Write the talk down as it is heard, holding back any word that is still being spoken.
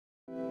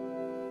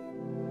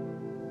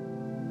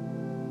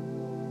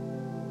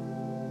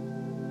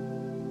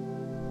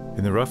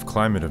In the rough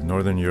climate of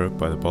northern Europe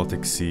by the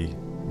Baltic Sea,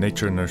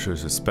 nature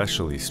nurtures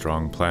especially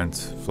strong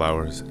plants,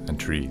 flowers, and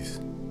trees.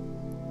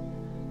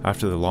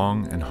 After the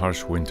long and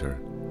harsh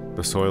winter,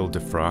 the soil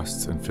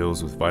defrosts and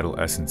fills with vital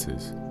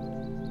essences.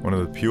 One of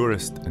the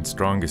purest and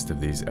strongest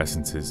of these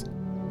essences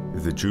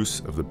is the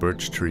juice of the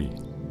birch tree.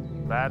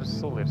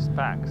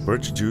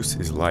 Birch juice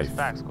is life.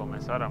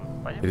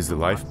 It is the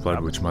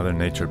lifeblood which Mother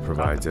Nature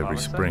provides every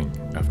spring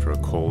after a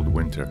cold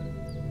winter.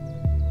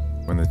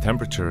 When the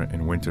temperature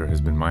in winter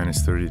has been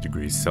minus 30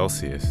 degrees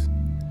Celsius,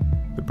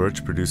 the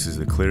birch produces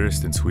the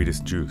clearest and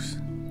sweetest juice.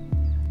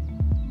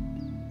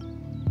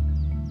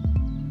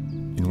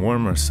 In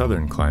warmer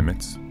southern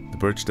climates, the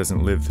birch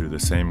doesn't live through the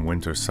same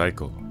winter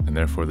cycle, and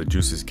therefore the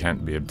juices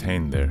can't be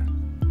obtained there.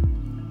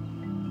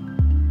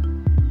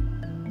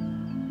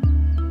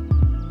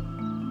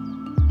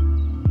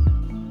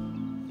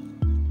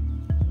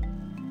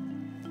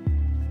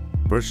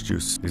 Birch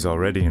juice is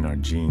already in our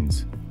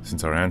genes,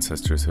 since our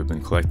ancestors have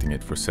been collecting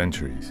it for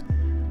centuries.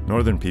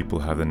 Northern people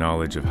have the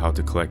knowledge of how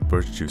to collect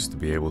birch juice to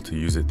be able to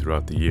use it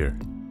throughout the year.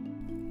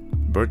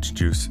 Birch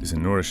juice is a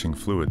nourishing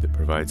fluid that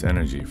provides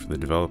energy for the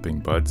developing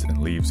buds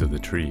and leaves of the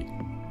tree.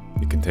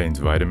 It contains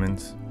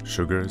vitamins,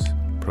 sugars,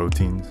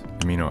 proteins,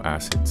 amino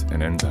acids,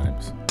 and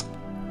enzymes.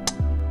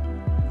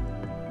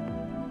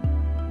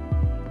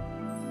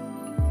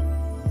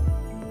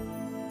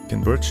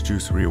 Can birch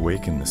juice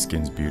reawaken the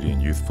skin's beauty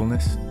and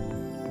youthfulness?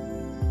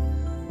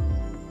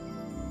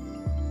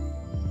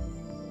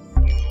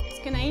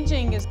 Skin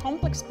aging is a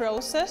complex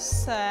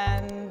process,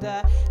 and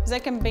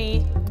there can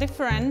be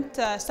different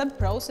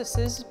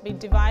sub-processes be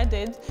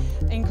divided,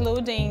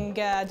 including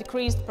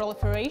decreased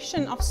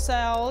proliferation of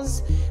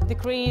cells,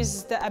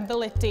 decreased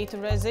ability to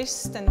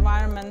resist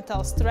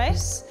environmental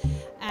stress,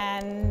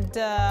 and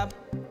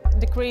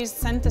decreased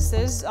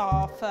synthesis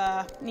of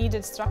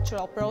needed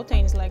structural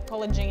proteins like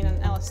collagen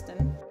and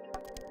elastin.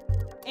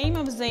 The aim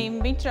of the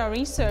in vitro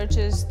research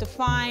is to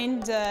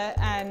find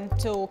and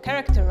to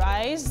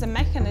characterize the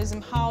mechanism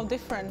how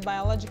different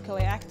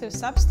biologically active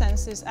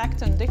substances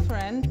act on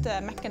different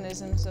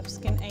mechanisms of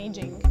skin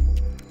aging.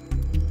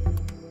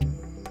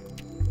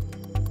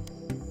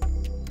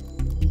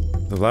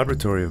 The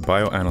Laboratory of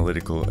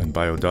Bioanalytical and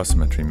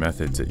Biodosimetry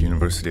methods at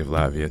University of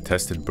Latvia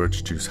tested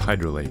birch juice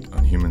hydrolate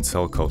on human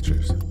cell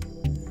cultures.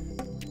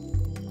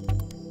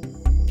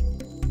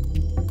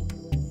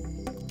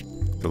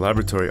 The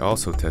laboratory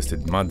also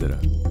tested MADARA,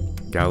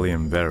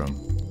 Galium verum,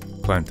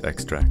 plant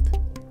extract.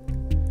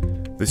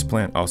 This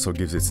plant also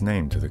gives its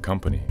name to the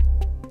company.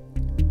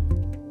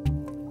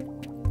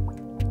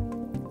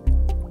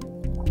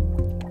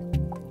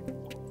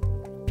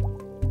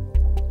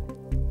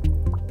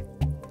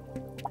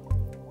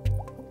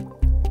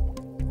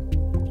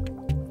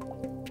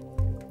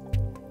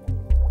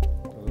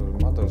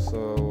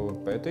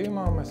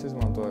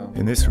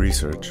 In this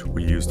research,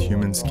 we used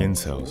human skin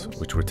cells,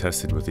 which were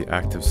tested with the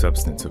active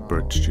substance of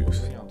birch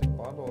juice.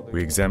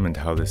 We examined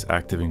how this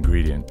active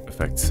ingredient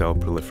affects cell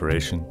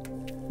proliferation,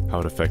 how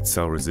it affects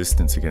cell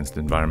resistance against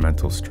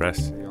environmental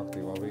stress,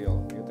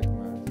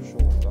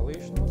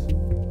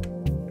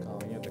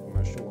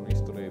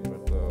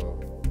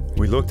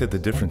 we looked at the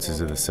differences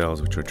of the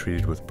cells which were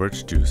treated with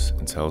birch juice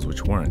and cells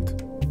which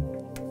weren't.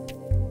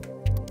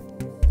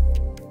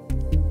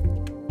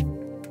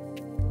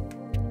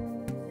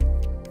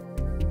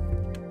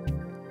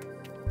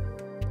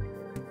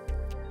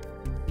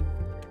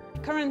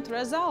 Current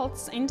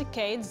results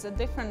indicate that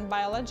different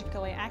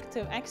biologically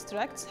active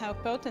extracts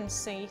have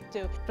potency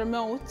to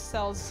promote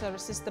cells'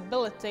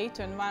 resistibility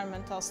to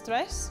environmental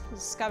stress,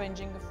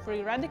 scavenging of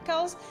free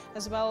radicals,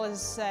 as well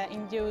as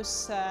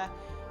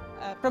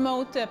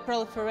promote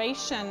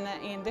proliferation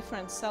in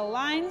different cell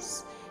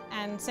lines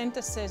and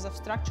synthesis of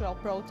structural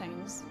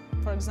proteins,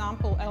 for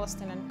example,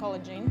 elastin and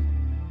collagen.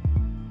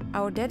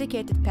 Our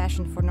dedicated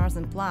passion for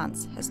northern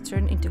plants has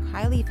turned into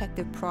highly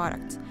effective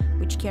products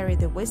which carry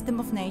the wisdom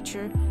of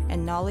nature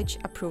and knowledge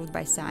approved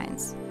by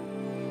science.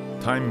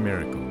 Time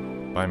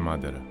Miracle by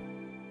MADARA.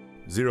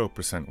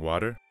 0%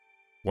 water,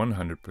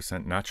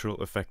 100% natural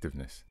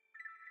effectiveness.